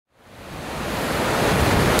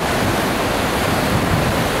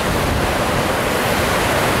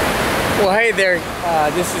Hey there,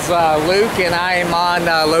 this is Luke, and I am on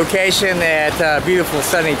location at beautiful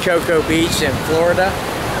sunny Cocoa Beach in Florida.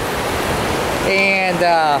 And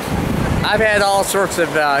I've had all sorts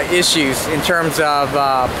of issues in terms of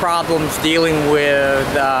problems dealing with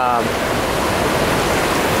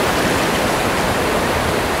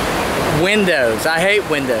Windows. I hate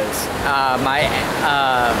Windows. My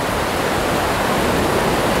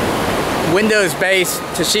Windows-based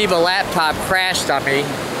Toshiba laptop crashed on me,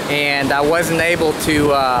 and I wasn't able to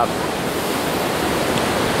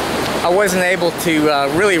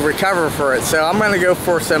really recover for it. So I'm going to go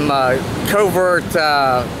for some covert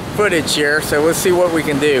footage here. So let's see what we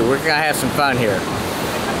can do. We're going to have some fun here.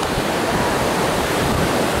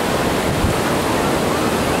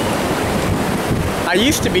 I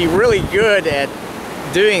used to be really good at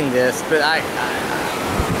doing this, but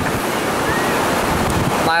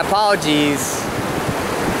my apologies.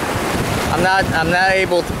 I'm not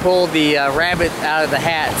able to pull the rabbit out of the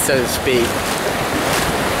hat, so to speak.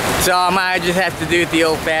 So I might just have to do it the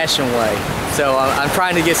old-fashioned way. So I'm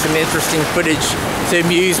trying to get some interesting footage to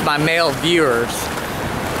amuse my male viewers.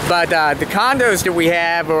 But the condos that we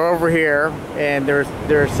have are over here, and there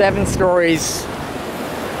are 7 stories,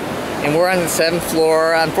 and we're on the 7th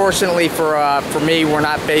floor. Unfortunately for me, we're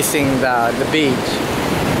not facing the beach.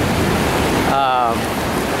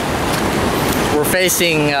 We're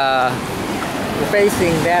facing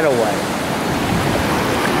that away.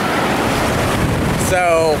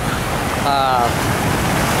 So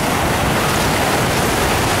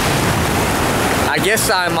I guess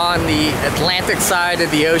I'm on the Atlantic side of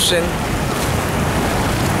the ocean,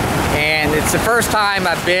 and it's the first time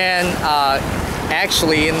I've been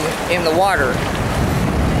actually in the water.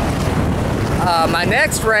 My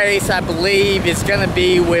next race, I believe, is going to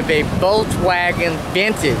be with a Volkswagen,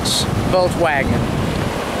 vintage Volkswagen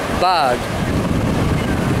Bug,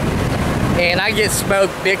 and I get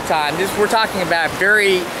smoked big time. We're talking about a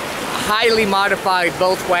very highly modified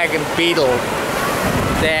Volkswagen Beetle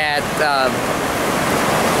that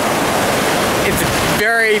it's a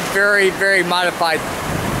very, very, very modified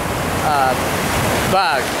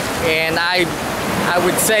Bug, and I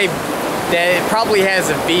would say that it probably has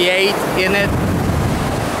a V8 in it,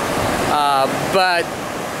 but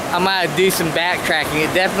I'm going to do some backtracking.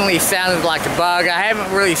 It definitely sounded like a Bug. I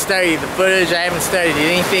haven't really studied the footage. I haven't studied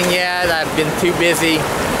anything yet. I've been too busy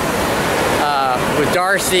with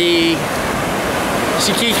Darcy.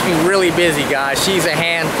 She keeps me really busy, guys. She's a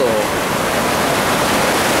handful.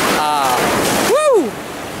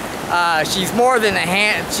 She's more than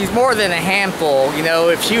a handful. You know,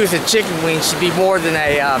 if she was a chicken wing, she'd be more than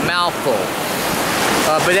a mouthful.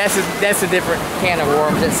 But that's a different can of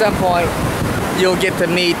worms. At some point, you'll get to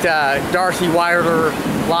meet Darcy Wilder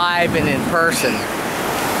live and in person.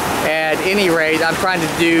 At any rate, I'm trying to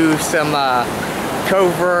do some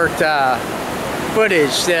covert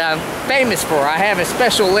footage that I'm famous for. I have a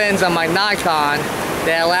special lens on my Nikon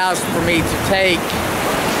that allows for me to take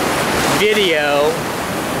video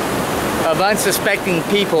of unsuspecting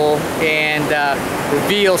people and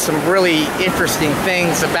reveal some really interesting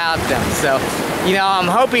things about them. So, you know, I'm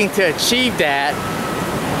hoping to achieve that,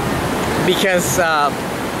 because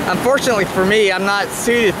unfortunately for me, I'm not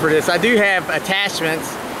suited for this. I do have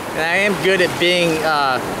attachments, and I am good at being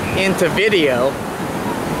into video.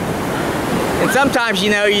 And sometimes,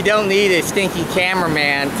 you know, you don't need a stinky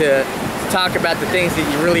cameraman to talk about the things that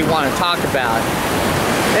you really want to talk about.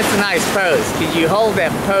 That's a nice pose. Could you hold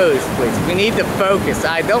that pose, please? We need to focus.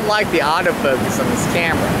 I don't like the autofocus on this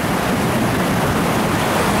camera,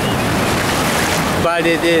 but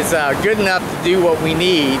it is good enough to do what we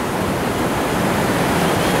need.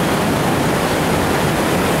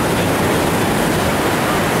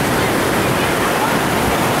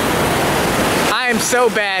 I am so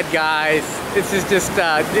bad, guys. This is just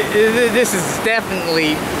this is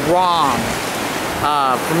definitely wrong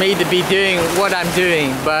for me to be doing what I'm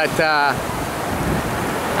doing, but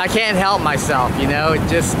I can't help myself, you know. It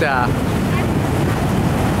just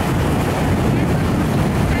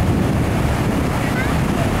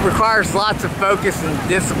requires lots of focus and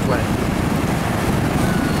discipline.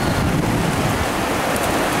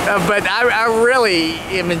 But I really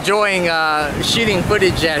am enjoying shooting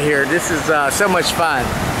footage out here. This is so much fun.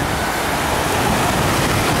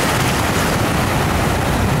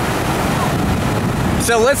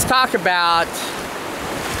 So let's talk about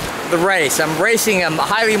the race. I'm racing a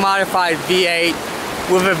highly modified V8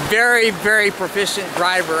 with a very, very proficient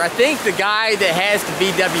driver. I think the guy that has the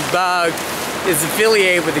VW Bug is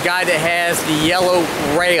affiliated with the guy that has the yellow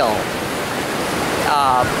rail.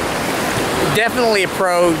 Definitely a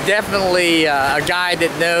pro, definitely a guy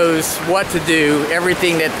that knows what to do.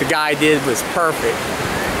 Everything that the guy did was perfect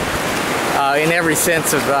in every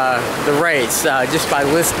sense of the race, just by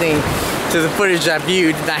listening to the footage I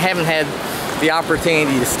viewed. And I haven't had the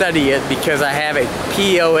opportunity to study it because I have a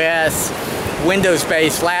POS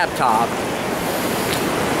Windows-based laptop.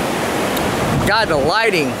 God, the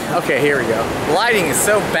lighting, okay, here we go. The lighting is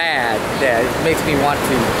so bad that it makes me want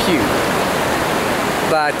to puke.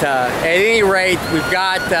 But at any rate, we've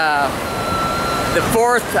got the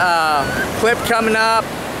fourth clip coming up.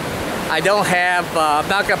 I don't have, I'm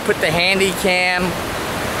not gonna put the handy cam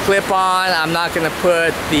clip on. I'm not gonna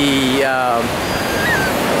put the,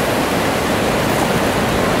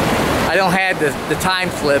 I don't have the time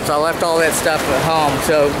clips. I left all that stuff at home.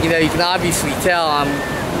 So, you know, you can obviously tell I'm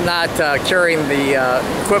not carrying the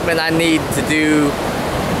equipment I need to do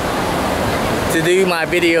my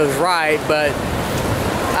videos right. But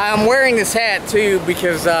I'm wearing this hat too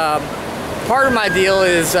because part of my deal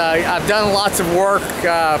is I've done lots of work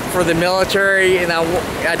for the military, and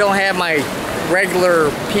I don't have my regular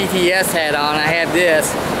PTS hat on. I have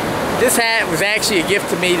this. This hat was actually a gift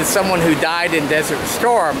to me to someone who died in Desert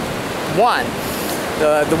Storm 1.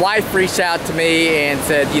 The wife reached out to me and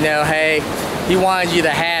said, you know, hey, he wanted you to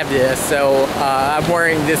have this, so I'm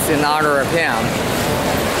wearing this in honor of him.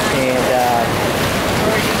 And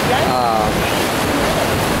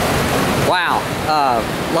wow,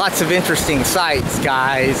 lots of interesting sights,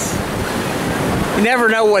 guys. You never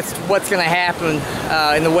know what's going to happen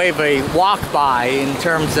in the way of a walk-by in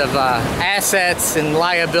terms of assets and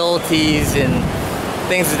liabilities and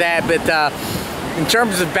things of that. But in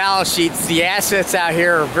terms of balance sheets, the assets out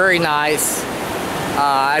here are very nice.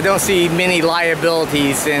 I don't see many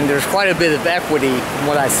liabilities, and there's quite a bit of equity in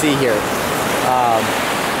what I see here.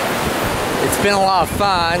 It's been a lot of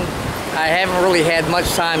fun. I haven't really had much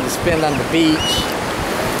time to spend on the beach.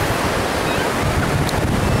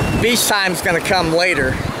 Beach time's gonna come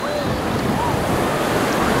later.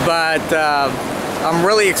 But I'm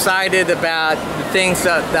really excited about the things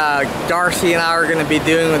that Darcy and I are gonna be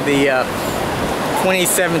doing with the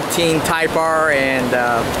 2017 Type R and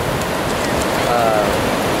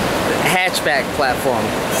hatchback platform.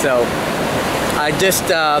 So I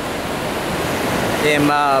just am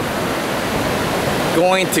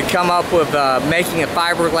going to come up with making a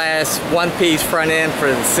fiberglass one-piece front end for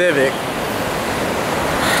the Civic,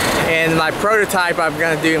 and my prototype I'm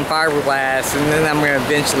going to do in fiberglass, and then I'm going to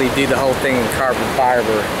eventually do the whole thing in carbon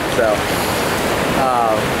fiber. So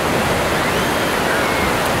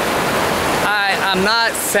I'm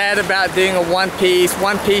not sad about doing a one piece.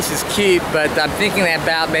 One piece is cute, but I'm thinking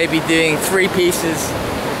about maybe doing 3 pieces.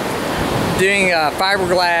 Doing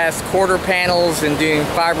fiberglass quarter panels, and doing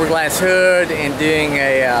fiberglass hood, and doing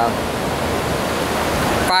a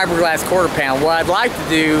fiberglass quarter panel. What I'd like to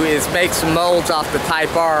do is make some molds off the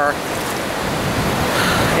Type R.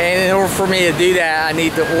 And in order for me to do that, I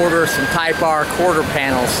need to order some Type R quarter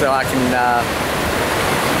panels so I can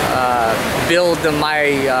build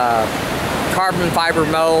my carbon fiber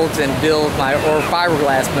molds and build my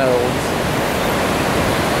fiberglass molds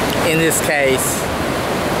in this case,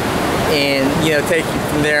 and you know, take it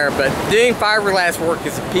from there. But doing fiberglass work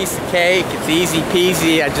is a piece of cake. It's easy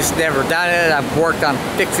peasy. I've just never done it. I've worked on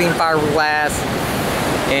fixing fiberglass,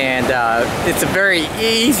 and it's a very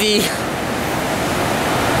easy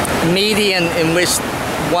medium in which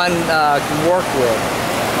one can work with.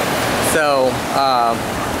 So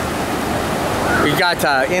we got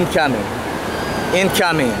incoming.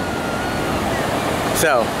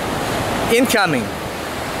 So incoming.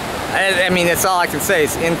 I mean, that's all I can say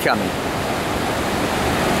is incoming.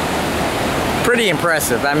 Pretty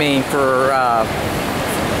impressive. I mean, for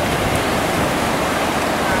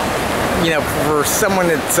you know, for someone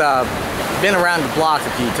that's been around the block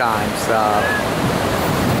a few times,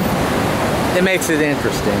 it makes it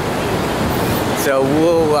interesting. So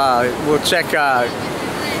we'll check out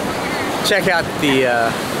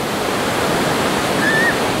the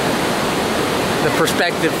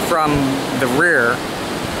perspective from the rear,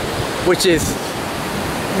 which is,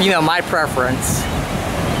 you know, my preference.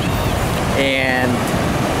 And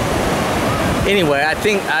anyway, I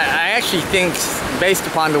actually think, based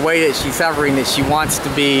upon the way that she's hovering, that she wants to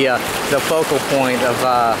be the focal point of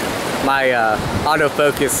my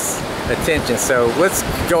autofocus attention. So let's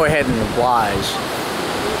go ahead and oblige.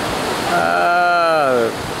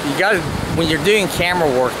 You gotta, when you're doing camera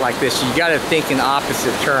work like this, you gotta think in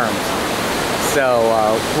opposite terms. So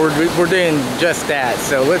we're doing just that.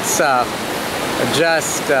 So let's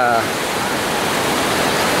adjust.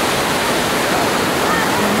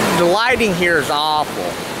 The lighting here is awful.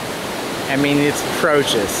 I mean, it's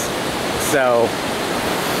atrocious. So,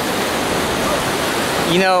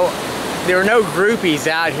 you know, there are no groupies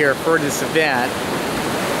out here for this event.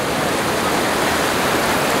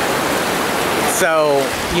 So,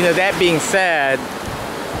 you know, that being said,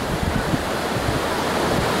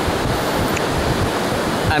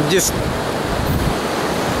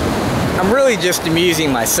 I'm really just amusing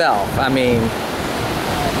myself. I mean,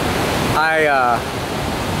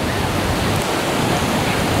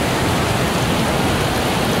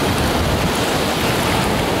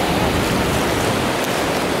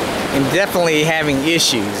 am definitely having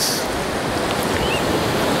issues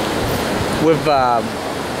with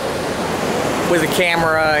the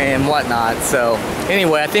camera and whatnot. So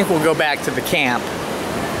anyway, I think we'll go back to the camp.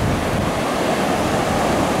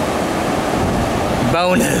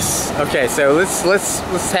 Bonus. Okay, so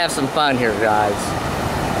let's have some fun here, guys.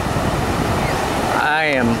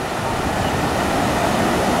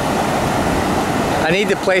 I need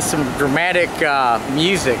to play some dramatic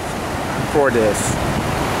music for this.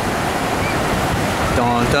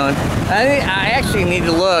 Dun, dun. I actually need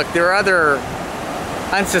to look. There are other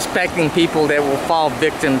unsuspecting people that will fall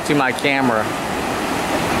victim to my camera.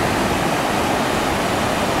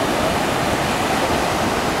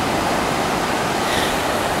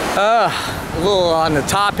 A little on the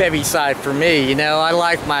top-heavy side for me. You know, I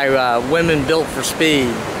like my women built for speed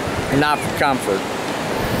and not for comfort.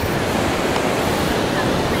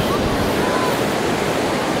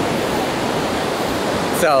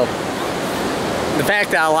 So, the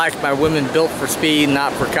fact that I like my women built for speed and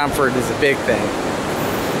not for comfort is a big thing.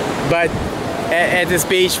 But at this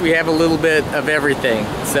beach, we have a little bit of everything.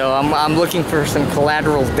 So I'm looking for some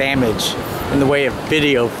collateral damage in the way of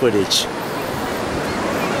video footage.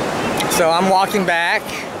 So I'm walking back.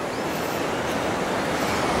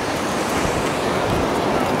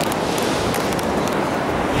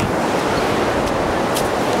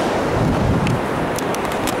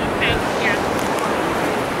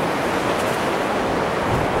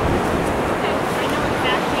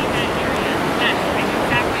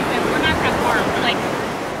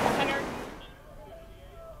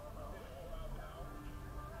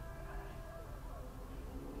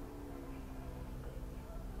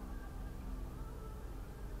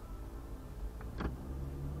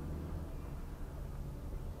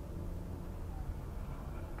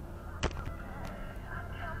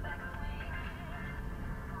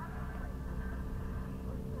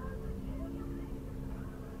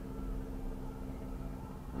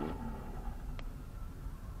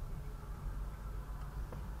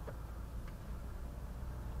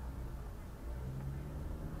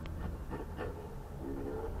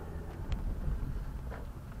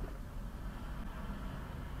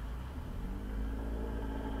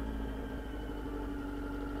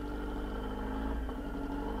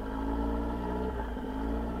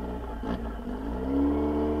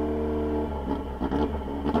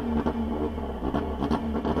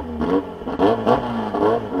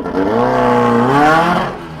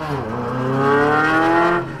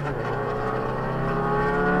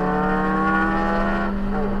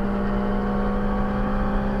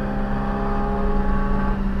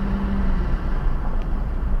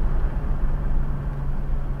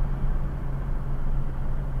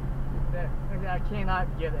 I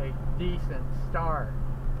cannot get a decent start.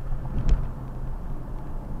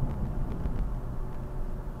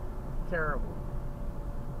 Terrible.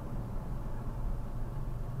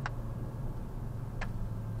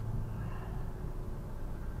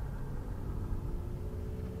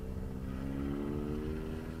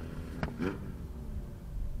 Mm-hmm.